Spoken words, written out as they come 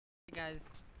guys.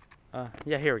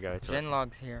 Yeah, here we go. It's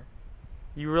Zenlog's here.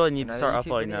 You really need to start YouTube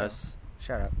uploading video. those.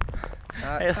 Shut up.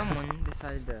 Someone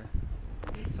decided to.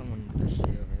 Someone pushed it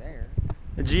over there.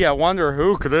 Gee, I wonder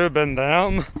who could have been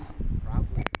them.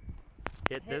 Probably.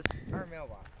 Hit this. Our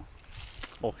mailbox.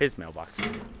 Oh, his mailbox.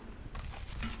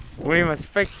 We must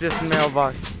fix this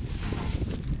mailbox.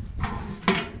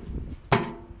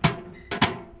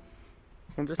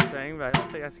 I'm just saying, but I don't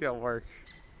think that's gonna work.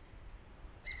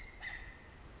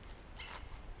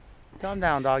 Calm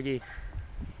down, doggy.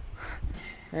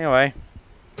 Anyway.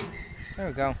 There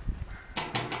we go.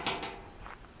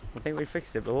 I think we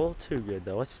fixed it, but a little too good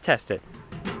though. Let's test it.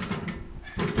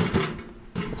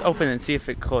 Let's open it and see if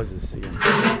it closes again.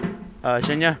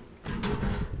 Zhenya,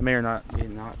 may or not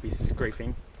be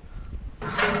scraping.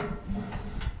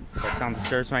 That sound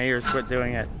disturbs my ears. Quit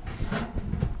doing it.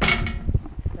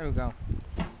 There we go.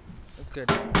 That's good.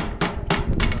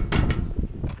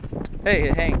 Hey,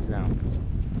 it hangs now.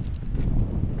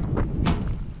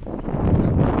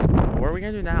 What are we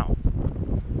gonna do now?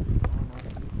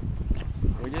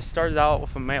 We just started out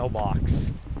with a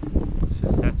mailbox.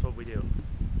 That's what we do.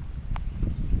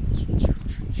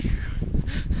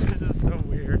 This is so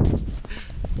weird.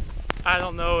 I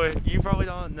don't know it. You probably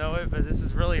don't know it, but this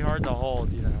is really hard to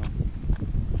hold, you know.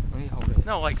 Let me hold it.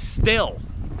 No, like still.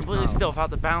 Completely still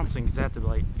without the bouncing, because I have to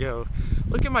like go.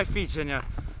 Look at my feet, Zhenya.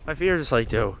 My feet are just like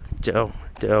do. I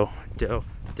feel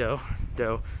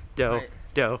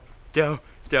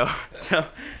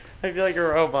like a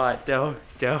robot. Do.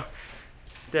 I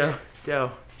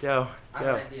have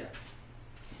an idea.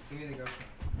 Give me the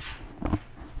GoPro.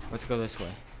 Let's go this way.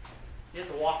 You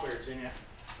have to walk with her, Zhenya,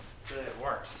 so that it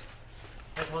works.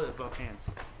 Let's hold it with both hands.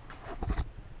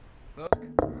 Look.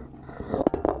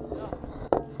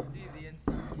 See the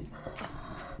inside.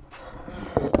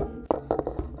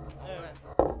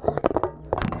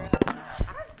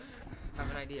 I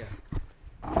have an idea.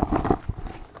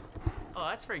 Oh,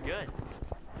 that's pretty good.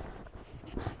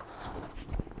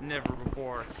 Never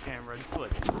before camera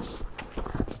footage.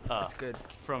 That's good.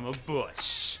 From a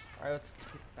bush. Alright, let's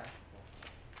kick back.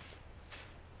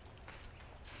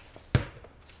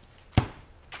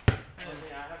 I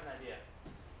have an idea.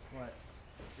 What?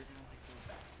 You're gonna like do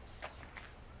basketball.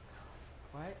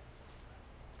 What?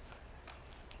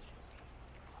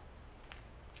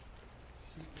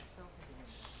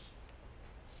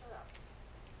 Shut up.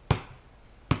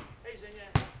 Hey, Zhenya.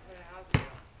 Hey, how's it going?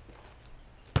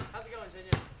 How's it going,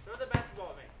 Zhenya? Throw the basketball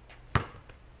at me.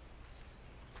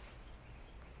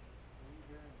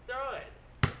 Throw it.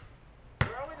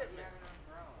 Throw it at me.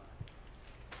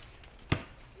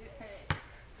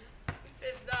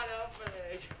 It's not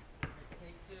opening.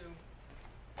 Take two.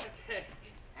 Okay.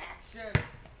 Action.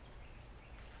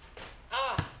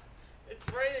 Ah! It's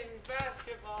raining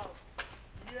basketballs.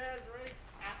 Yeah, it's raining.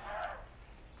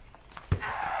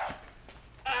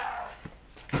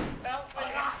 Help me.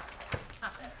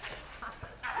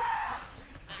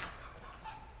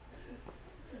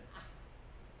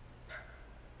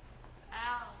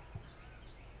 Ow.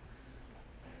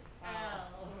 Ow.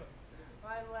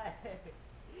 My leg.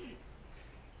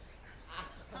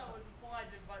 I was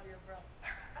blinded by the umbrella.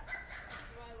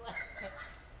 My leg.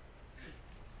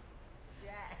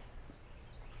 Jack.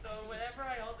 So whenever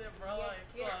I hold the umbrella, I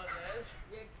explodes.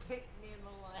 You kicked me in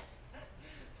the leg.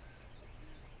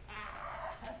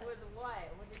 With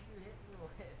what? What did you hit me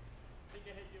with? I think I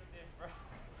hit you with the umbrella.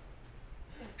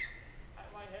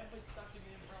 My head was stuck in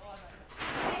the umbrella.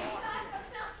 Hey, you guys,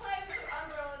 let's not play with your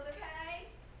umbrellas, okay?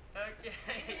 Okay.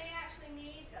 You may actually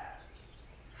need those.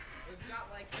 We've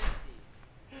got like 50.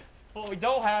 What we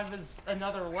don't have is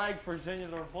another leg for Zhenya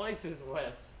to replace this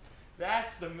with.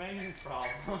 That's the main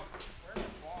problem. Where's the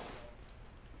ball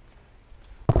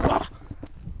go?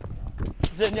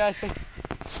 Zhenya, I think.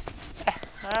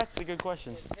 That's a good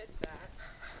question. Hit that.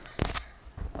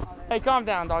 Hey, calm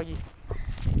down, doggy.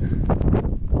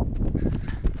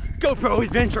 GoPro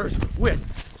Adventures with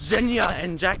Zhenya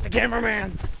and Jack the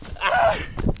cameraman.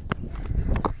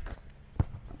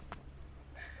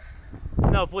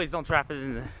 No, please don't trap it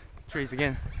in the trees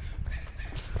again.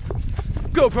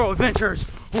 GoPro Adventures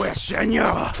with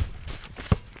Zhenya.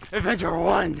 Adventure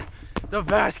 1, the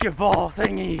basketball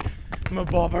thingy, my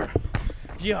bobber.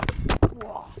 Yeah.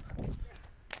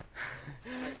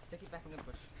 Alright, stick it back in the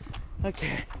bush.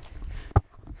 Okay.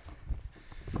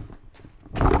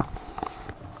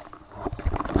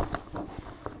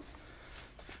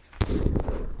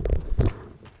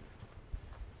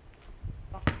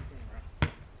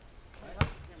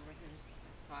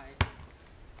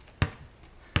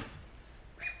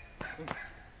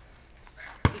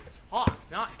 Talk,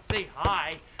 not say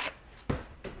hi.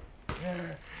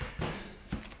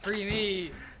 Free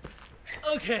me.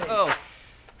 Okay. Oh.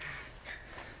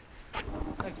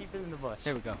 Now keep it in the bush.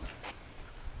 There we go.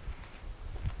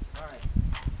 Alright.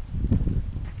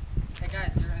 Hey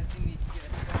guys, you're gonna see me get a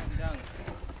slam dunk.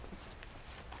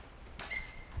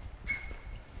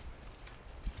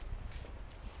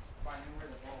 Finding where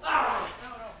the ball is. Ah! No,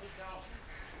 please don't.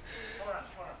 Hold on.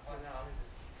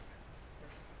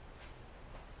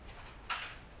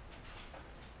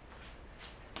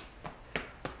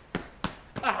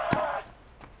 Ah!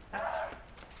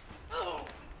 Oh!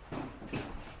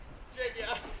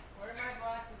 Yeah. Where did my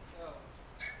glasses go?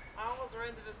 I almost ran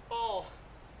into this pole.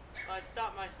 I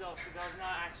stopped myself because I was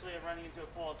not actually running into a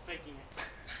pole, I was faking it.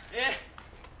 Yeah!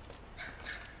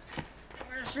 I'm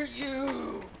gonna shoot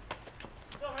you!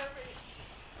 Don't hurt me!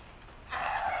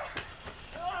 Ah!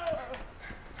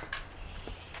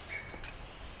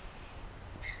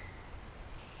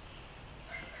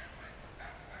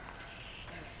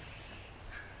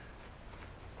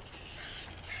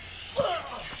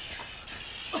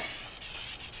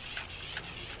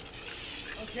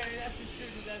 Okay, that's just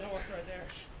shooting a dead horse right there.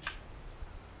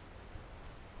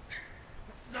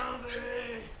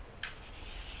 Zombie!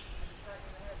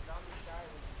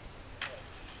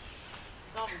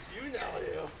 Zombies, you know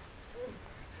you.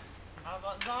 How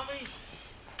about zombies?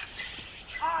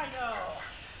 I know!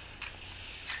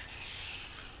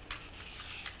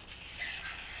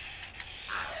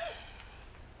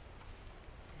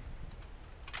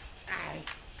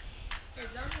 Hey,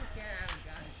 zombies can't have a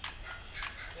gun.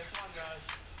 This one does.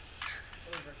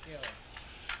 Overkill.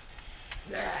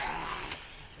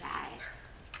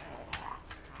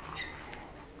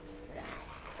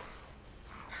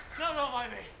 No, don't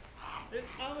mind me.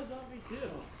 I'm a zombie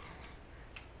too.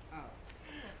 Oh.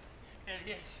 And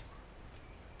yes.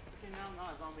 Okay, now I'm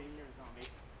not a zombie and you're a zombie.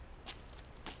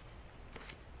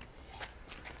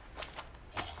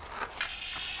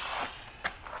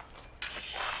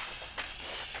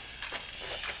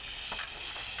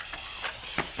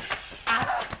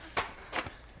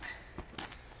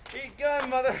 Eat gun,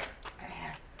 mother.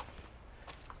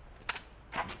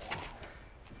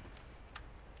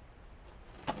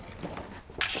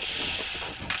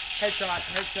 Headshot.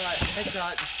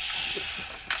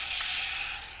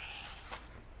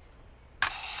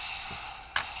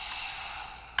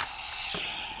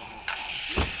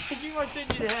 You want shit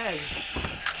in your head.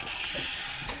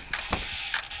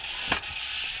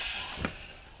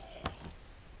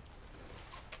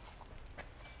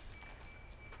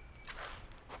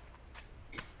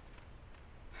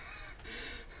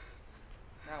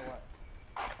 Now what?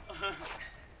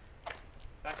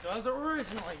 Back to us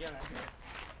original again.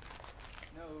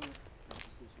 No.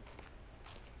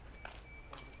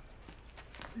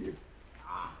 You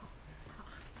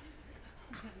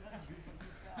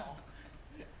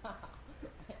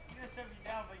just shoved you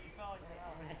down, but you fell like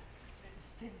that. It's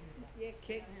stinging you. You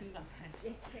kicked Your me. stomach.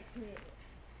 You kicked me.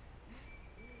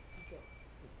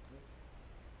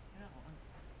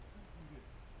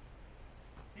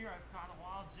 Here, I've caught a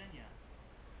wild Ginia.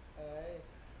 Hey.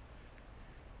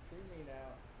 Free me now.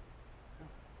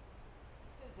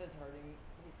 This is hurting me.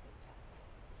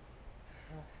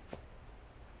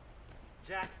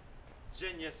 Jack,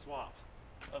 Ginia swap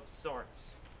of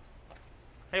sorts.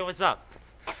 Hey, what's up?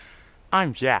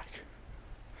 I'm Jack.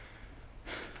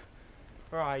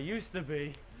 Or I used to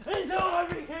be. Until I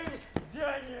became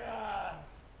Ginia!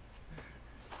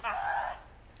 Ah!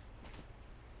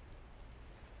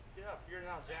 Get up, you're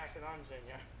now Jack and I'm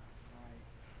Ginia. Right.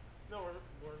 No,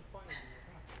 we're playing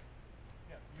Ginia.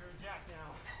 Yeah, you're Jack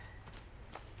now.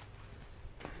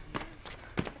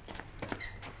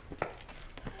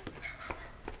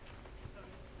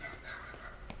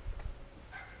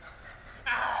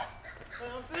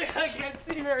 I can't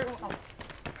see very well.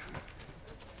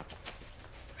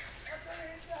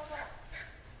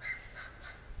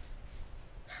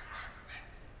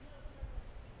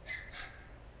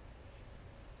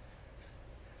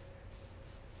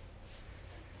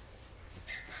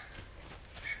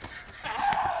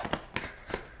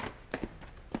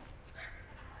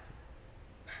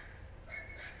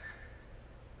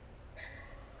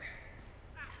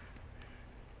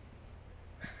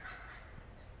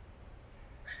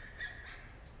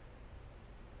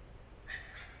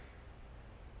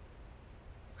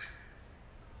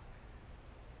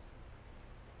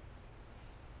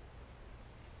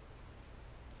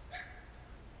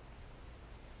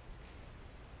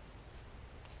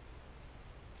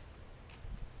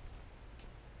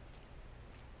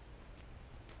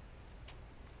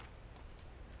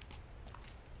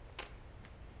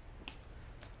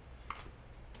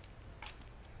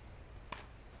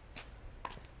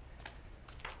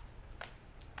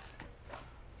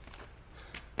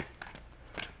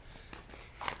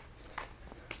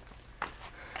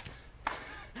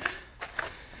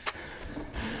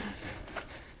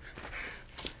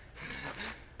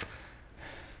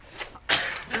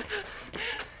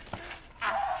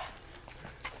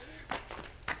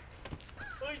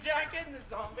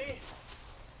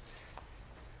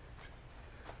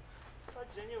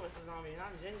 Xenia was a zombie, and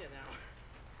I'm Xenia now.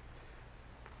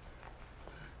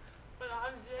 But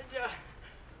I'm Xenia.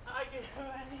 I can do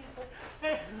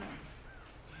anything.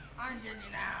 I'm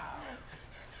Xenia now.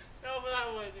 No, but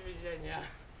I wanted to be Xenia.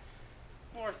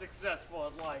 More successful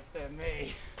at life than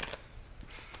me.